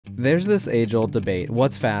There's this age-old debate.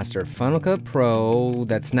 What's faster, Final Cut Pro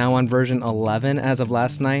that's now on version 11 as of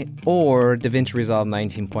last night, or DaVinci Resolve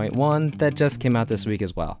 19.1 that just came out this week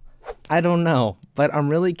as well? I don't know, but I'm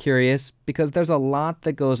really curious because there's a lot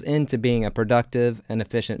that goes into being a productive and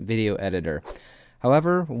efficient video editor.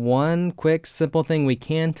 However, one quick, simple thing we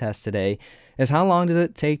can test today is how long does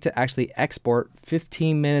it take to actually export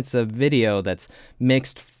 15 minutes of video that's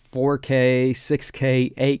mixed 4K,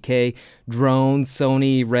 6K, 8K, drone,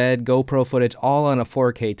 Sony, Red, GoPro footage, all on a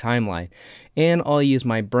 4K timeline. And I'll use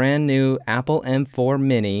my brand new Apple M4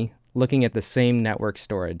 Mini looking at the same network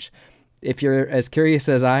storage. If you're as curious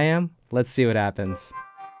as I am, let's see what happens.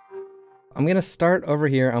 I'm going to start over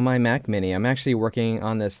here on my Mac Mini. I'm actually working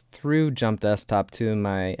on this through Jump Desktop to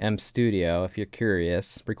my M Studio, if you're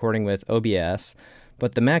curious, recording with OBS.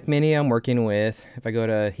 But the Mac Mini I'm working with, if I go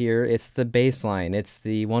to here, it's the baseline. It's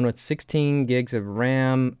the one with 16 gigs of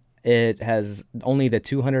RAM. It has only the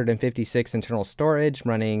 256 internal storage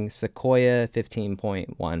running Sequoia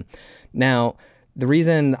 15.1. Now, the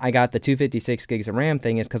reason I got the 256 gigs of RAM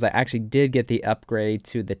thing is because I actually did get the upgrade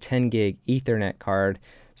to the 10 gig Ethernet card.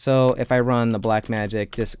 So if I run the Blackmagic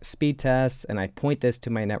disk speed test and I point this to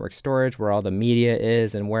my network storage where all the media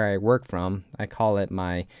is and where I work from, I call it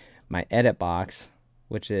my edit box,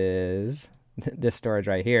 which is this storage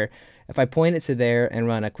right here. If I point it to there and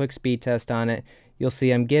run a quick speed test on it, you'll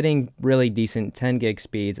see I'm getting really decent 10 gig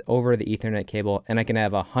speeds over the Ethernet cable, and I can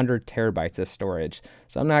have 100 terabytes of storage.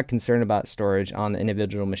 So I'm not concerned about storage on the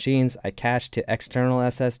individual machines. I cache to external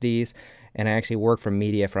SSDs, and I actually work from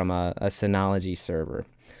media from a Synology server.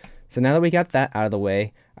 So now that we got that out of the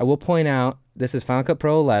way, I will point out this is Final Cut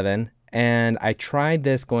Pro 11, and I tried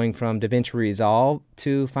this going from DaVinci Resolve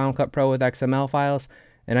to Final Cut Pro with XML files,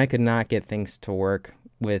 and I could not get things to work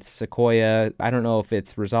with Sequoia. I don't know if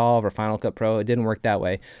it's Resolve or Final Cut Pro. It didn't work that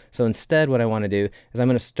way. So instead, what I want to do is I'm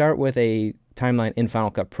going to start with a timeline in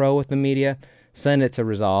Final Cut Pro with the media, send it to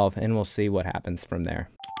Resolve, and we'll see what happens from there.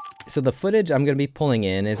 So the footage I'm going to be pulling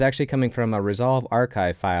in is actually coming from a Resolve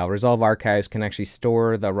archive file. Resolve archives can actually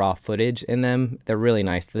store the raw footage in them. They're really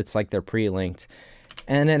nice. It's like they're pre-linked.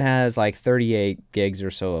 And it has like 38 gigs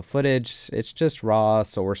or so of footage. It's just raw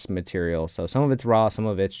source material. So some of it's raw, some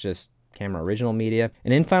of it's just camera original media.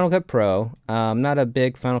 And in Final Cut Pro, I'm not a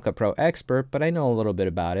big Final Cut Pro expert, but I know a little bit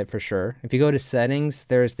about it for sure. If you go to settings,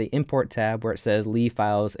 there's the import tab where it says leave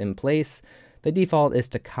files in place. The default is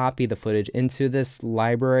to copy the footage into this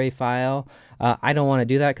library file. I don't want to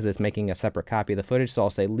do that because it's making a separate copy of the footage. So I'll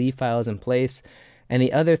say leave files in place. And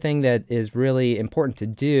the other thing that is really important to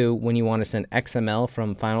do when you want to send XML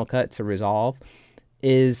from Final Cut to Resolve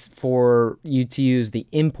is for you to use the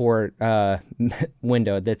import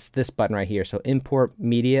window. That's this button right here. So import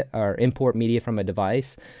media or import media from a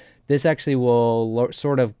device. This actually will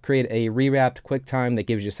sort of create a rewrapped QuickTime that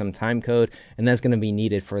gives you some time code, and that's going to be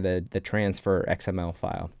needed for the transfer XML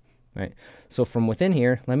file. Right. So from within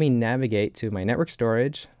here, let me navigate to my network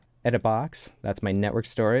storage. Edit box, that's my network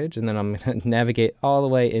storage, and then I'm going to navigate all the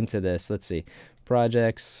way into this. Let's see,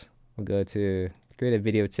 projects, we'll go to creative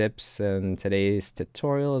video tips, and today's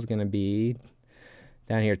tutorial is going to be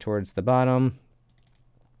down here towards the bottom,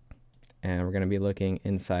 and we're going to be looking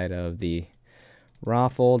inside of the raw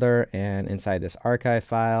folder and inside this archive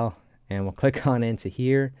file, and we'll click on into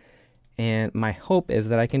here, and my hope is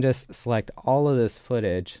that I can just select all of this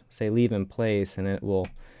footage, say leave in place, and it will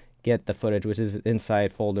get the footage, which is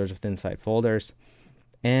inside folders with inside folders.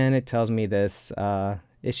 And it tells me this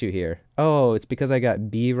issue here. Oh, it's because I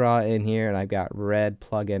got BRAW in here and I've got Red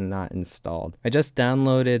plugin not installed. I just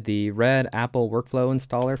downloaded the Red Apple Workflow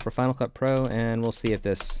installer for Final Cut Pro, and we'll see if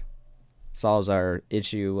this solves our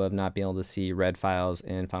issue of not being able to see Red files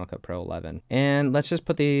in Final Cut Pro 11. And let's just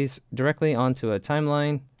put these directly onto a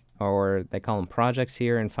timeline, or they call them projects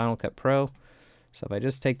here in Final Cut Pro. So if I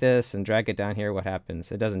just take this and drag it down here, what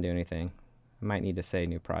happens? It doesn't do anything. I might need to say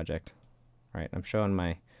new project. All right, I'm showing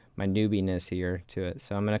my newbiness here to it.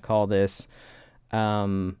 So I'm going to call this,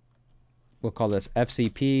 we'll call this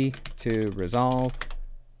FCP to Resolve.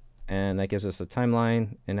 And that gives us a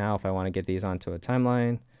timeline. And now if I want to get these onto a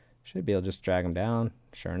timeline, should be able to just drag them down.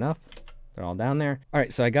 Sure enough, they're all down there. All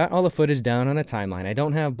right, so I got all the footage down on a timeline. I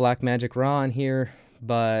don't have Blackmagic RAW in here,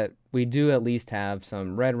 but we do at least have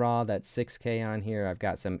some Red RAW, that's 6K on here. I've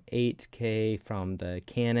got some 8K from the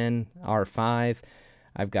Canon R5.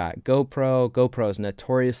 I've got GoPro. GoPro is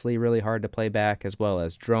notoriously really hard to play back, as well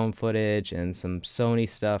as drone footage and some Sony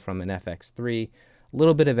stuff from an FX3. A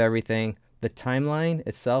little bit of everything. The timeline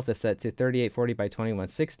itself is set to 3840 by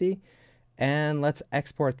 2160. And let's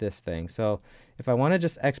export this thing. So if I want to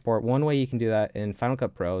just export, one way you can do that in Final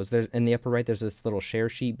Cut Pro is there's in the upper right, there's this little share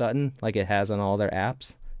sheet button like it has on all their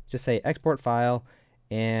apps. just say export file,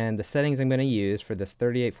 and the settings I'm going to use for this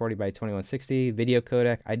 3840 by 2160 video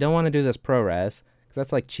codec. I don't want to do this ProRes because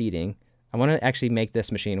that's like cheating. I want to actually make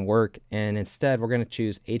this machine work, and instead we're going to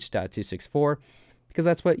choose H.264 because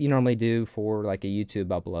that's what you normally do for like a YouTube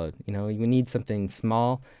upload. You know, you need something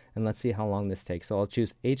small, and let's see how long this takes. So I'll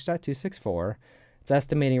choose H.264. It's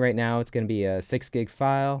estimating right now it's going to be a 6 gig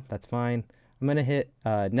file. That's fine. I'm going to hit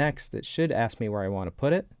next. It should ask me where I want to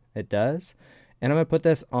put it. It does. And I'm going to put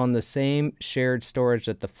this on the same shared storage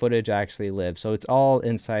that the footage actually lives. So it's all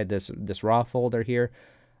inside this raw folder here.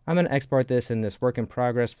 I'm going to export this in this work in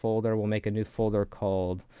progress folder. We'll make a new folder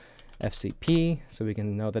called FCP so we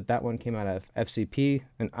can know that that one came out of FCP.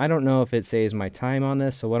 And I don't know if it saves my time on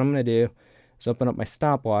this. So what I'm going to do is open up my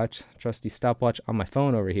stopwatch, trusty stopwatch on my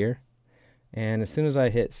phone over here. And as soon as I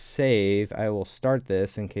hit save, I will start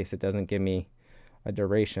this in case it doesn't give me a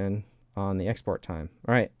duration on the export time.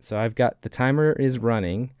 All right, so I've got the timer is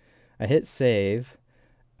running. I hit save.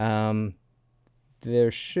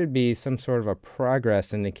 There should be some sort of a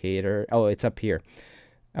progress indicator. Oh, it's up here.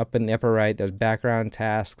 Up in the upper right, there's background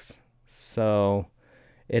tasks. So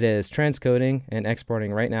it is transcoding and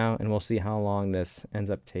exporting right now, and we'll see how long this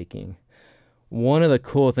ends up taking. One of the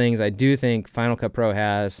cool things I do think Final Cut Pro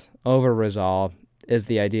has over Resolve is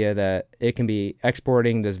the idea that it can be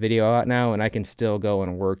exporting this video out now and I can still go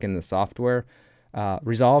and work in the software.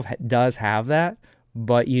 Resolve does have that,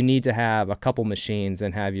 but you need to have a couple machines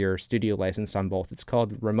and have your studio licensed on both. It's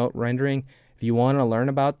called remote rendering. If you want to learn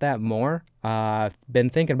about that more, I've been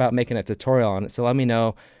thinking about making a tutorial on it, so let me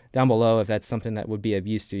know down below if that's something that would be of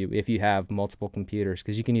use to you if you have multiple computers,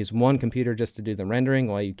 because you can use one computer just to do the rendering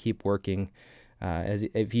while you keep working.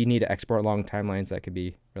 If you need to export long timelines, that could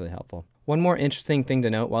be really helpful. One more interesting thing to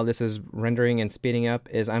note while this is rendering and speeding up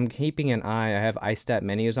is I'm keeping an eye. I have iStat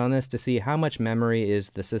menus on this to see how much memory is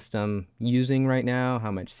the system using right now, how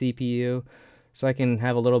much CPU, so I can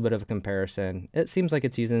have a little bit of a comparison. It seems like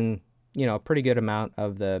it's using, you know, a pretty good amount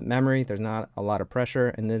of the memory. There's not a lot of pressure.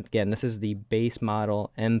 And then again, this is the base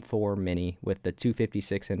model M4 Mini with the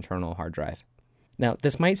 256 internal hard drive. Now,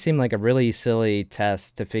 this might seem like a really silly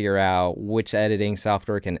test to figure out which editing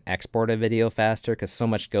software can export a video faster because so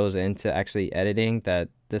much goes into actually editing that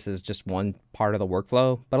this is just one part of the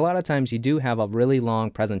workflow. But a lot of times you do have a really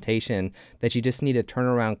long presentation that you just need to turn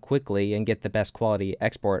around quickly and get the best quality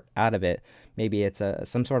export out of it. Maybe it's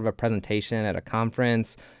some sort of a presentation at a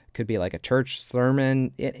conference. Could be like a church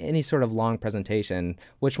sermon, any sort of long presentation.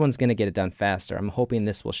 Which one's going to get it done faster? I'm hoping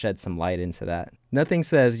this will shed some light into that. Nothing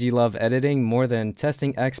says you love editing more than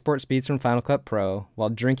testing export speeds from Final Cut Pro while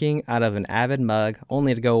drinking out of an Avid mug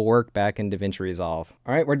only to go work back in DaVinci Resolve.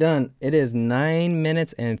 All right, we're done. It is 9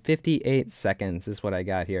 minutes and 58 seconds is what I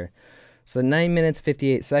got here. So 9 minutes,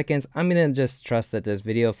 58 seconds. I'm going to just trust that this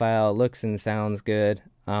video file looks and sounds good.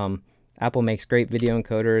 Apple makes great video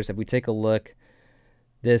encoders. If we take a look,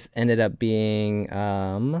 this ended up being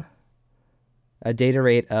a data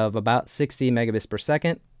rate of about 60 megabits per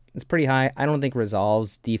second. It's pretty high. I don't think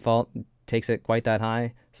Resolve's default takes it quite that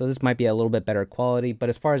high, so this might be a little bit better quality, but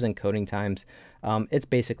as far as encoding times, it's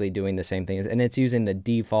basically doing the same thing, and it's using the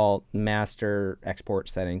default master export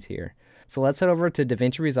settings here. So let's head over to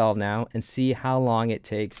DaVinci Resolve now and see how long it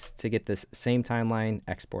takes to get this same timeline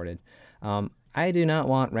exported. I do not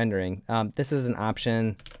want rendering. This is an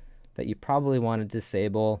option that you probably want to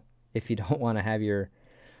disable if you don't want to have your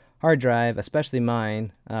hard drive, especially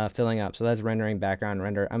mine, filling up. So that's rendering background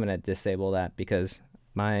render. I'm going to disable that because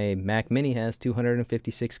my Mac Mini has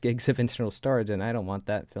 256 gigs of internal storage and I don't want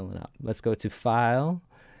that filling up. Let's go to File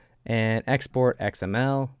and Export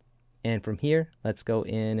XML. And from here, let's go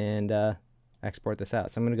in and export this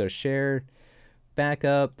out. So I'm going to go to Share,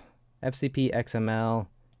 Backup, FCP XML,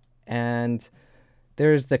 and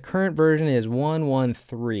there's the current version is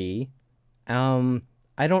 1.13.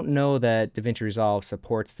 I don't know that DaVinci Resolve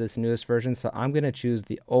supports this newest version, so I'm going to choose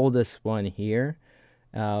the oldest one here,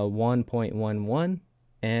 1.11,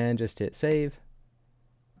 and just hit save.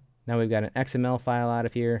 Now we've got an XML file out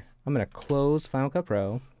of here. I'm going to close Final Cut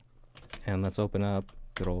Pro, and let's open up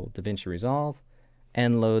good old DaVinci Resolve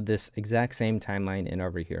and load this exact same timeline in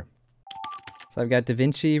over here. So I've got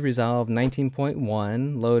DaVinci Resolve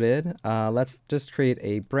 19.1 loaded. Let's just create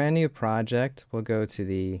a brand new project. We'll go to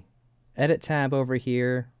the Edit tab over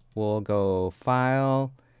here. We'll go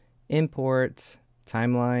File, Import,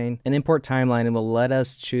 Timeline, and Import Timeline, and will let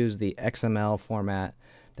us choose the XML format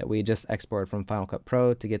that we just exported from Final Cut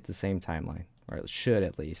Pro to get the same timeline, or it should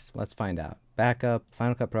at least. Let's find out. Backup,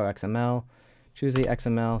 Final Cut Pro XML, choose the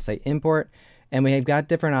XML, say Import. And we have got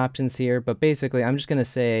different options here, but basically I'm just going to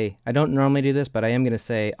say, I don't normally do this, but I am going to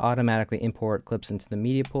say automatically import clips into the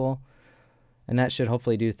media pool. and that should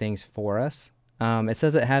hopefully do things for us. It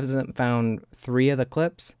says it hasn't found 3 of the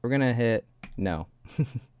clips. We're gonna hit no.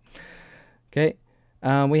 Okay,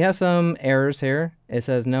 we have some errors here. It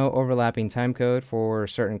says no overlapping timecode for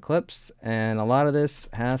certain clips, and a lot of this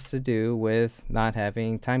has to do with not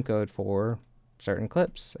having timecode for certain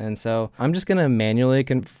clips. And so I'm just gonna manually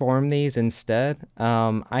conform these instead.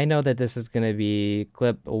 I know that this is gonna be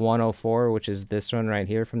clip 104, which is this one right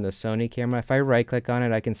here from the Sony camera. If I right click on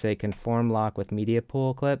it, I can say conform lock with media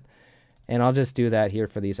pool clip, and I'll just do that here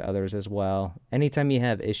for these others as well. Anytime you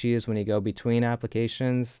have issues when you go between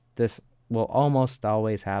applications, this will almost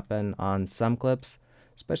always happen on some clips,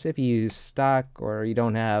 especially if you use stock or you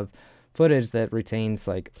don't have footage that retains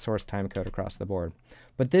like source timecode across the board.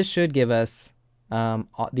 But this should give us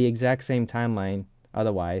the exact same timeline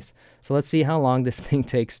otherwise. So let's see how long this thing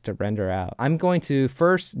takes to render out. I'm going to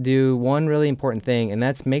first do one really important thing, and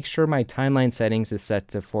that's make sure my timeline settings is set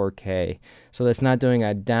to 4K. So that's not doing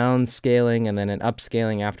a downscaling and then an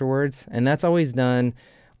upscaling afterwards. And that's always done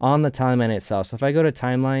on the timeline itself. So if I go to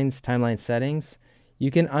timelines, timeline settings,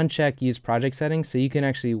 you can uncheck use project settings. So you can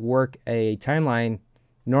actually work a timeline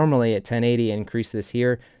normally at 1080 and increase this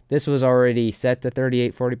here. This was already set to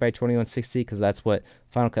 3840 by 2160 because that's what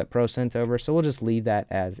Final Cut Pro sent over. So we'll just leave that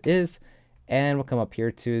as is. And we'll come up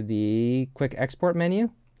here to the quick export menu,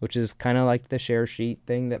 which is kind of like the share sheet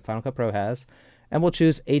thing that Final Cut Pro has. And we'll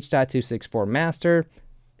choose H.264 master.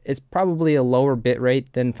 It's probably a lower bit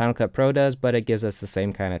rate than Final Cut Pro does, but it gives us the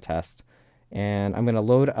same kind of test. And I'm going to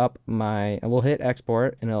load up and we'll hit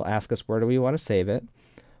export, and it'll ask us where do we want to save it.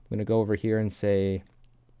 I'm going to go over here and say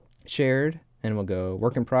shared, and we'll go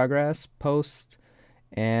work in progress, post,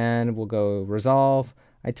 and we'll go resolve.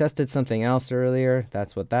 I tested something else earlier.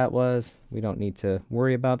 That's what that was. We don't need to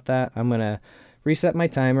worry about that. I'm going to reset my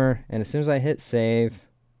timer, and as soon as I hit save,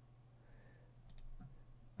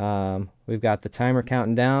 we've got the timer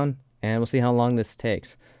counting down, and we'll see how long this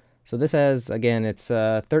takes. So this has, again, it's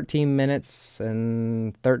 13 minutes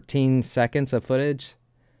and 13 seconds of footage.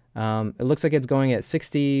 It looks like it's going at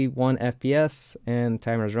 61 FPS, and the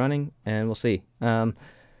timer's running, and we'll see. The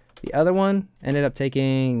other one ended up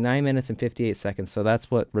taking 9 minutes and 58 seconds, so that's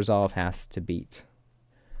what Resolve has to beat.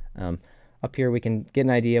 Up here we can get an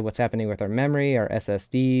idea of what's happening with our memory, our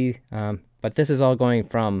SSD, but this is all going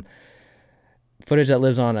from footage that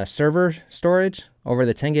lives on a server storage over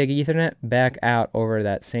the 10 gig Ethernet back out over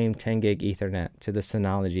that same 10 gig Ethernet to the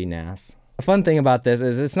Synology NAS. The fun thing about this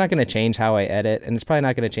is it's not going to change how I edit, and it's probably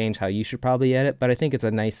not going to change how you should probably edit, but I think it's a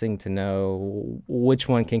nice thing to know which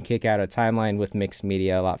one can kick out a timeline with mixed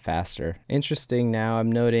media a lot faster. Interesting now,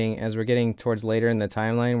 I'm noting as we're getting towards later in the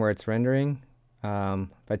timeline where it's rendering,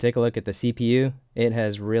 if I take a look at the CPU, it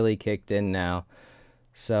has really kicked in now.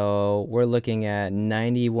 So we're looking at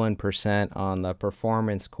 91% on the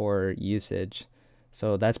performance core usage.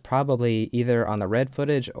 So that's probably either on the red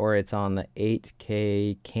footage or it's on the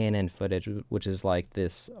 8K Canon footage, which is like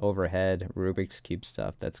this overhead Rubik's Cube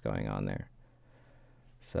stuff that's going on there.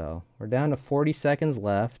 So we're down to 40 seconds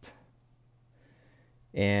left.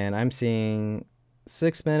 And I'm seeing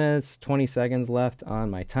 6 minutes, 20 seconds left on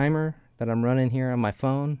my timer that I'm running here on my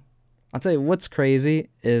phone. I'll tell you what's crazy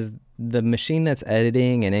is the machine that's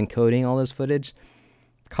editing and encoding all this footage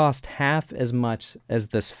cost half as much as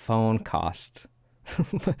this phone cost.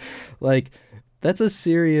 Like, that's a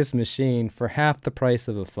serious machine for half the price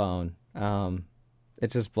of a phone.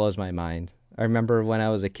 It just blows my mind. I remember when I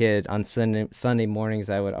was a kid on Sunday mornings,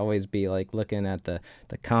 I would always be like looking at the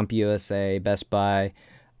CompUSA, Best Buy,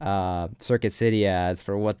 Circuit City ads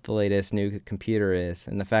for what the latest new computer is,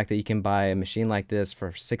 and the fact that you can buy a machine like this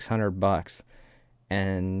for $600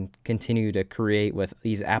 and continue to create with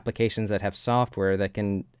these applications that have software that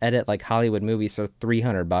can edit like Hollywood movies for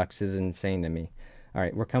 $300 is insane to me. All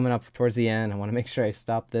right, we're coming up towards the end. I want to make sure I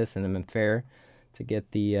stop this and I'm fair to get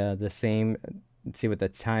the same, see what the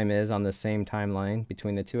time is on the same timeline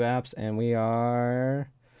between the two apps, and we are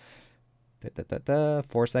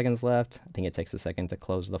 4 seconds left. I think it takes a second to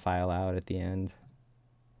close the file out at the end.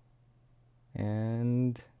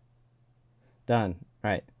 And done.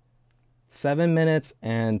 Right. 7 minutes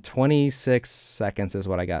and 26 seconds is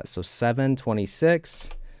what I got. So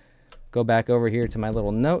 7:26. Go back over here to my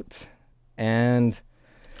little note. And,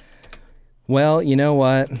 well, you know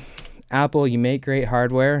what? Apple, you make great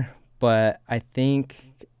hardware, but I think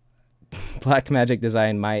Blackmagic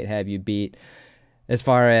Design might have you beat as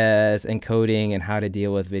far as encoding and how to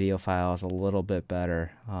deal with video files a little bit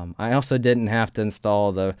better. I also didn't have to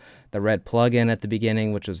install the Red plugin at the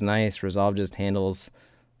beginning, which was nice. Resolve just handles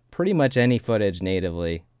pretty much any footage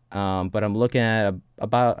natively. But I'm looking at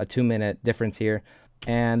about a 2-minute difference here.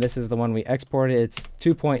 And this is the one we exported. It's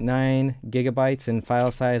 2.9 gigabytes in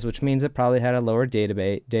file size, which means it probably had a lower data,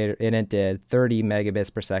 and it did 30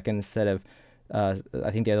 megabits per second instead of,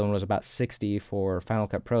 I think the other one was about 60 for Final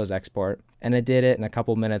Cut Pro's export. And it did it in a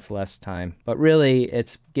couple minutes less time. But really,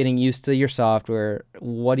 it's getting used to your software.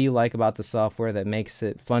 What do you like about the software that makes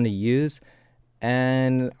it fun to use?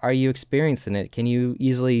 And are you experiencing it? Can you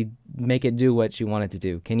easily make it do what you want it to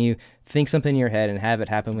do? Can you think something in your head and have it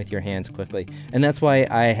happen with your hands quickly? And that's why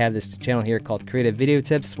I have this channel here called Creative Video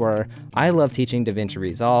Tips, where I love teaching DaVinci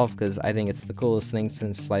Resolve because I think it's the coolest thing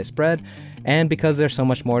since sliced bread, and because there's so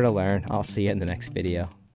much more to learn. I'll see you in the next video.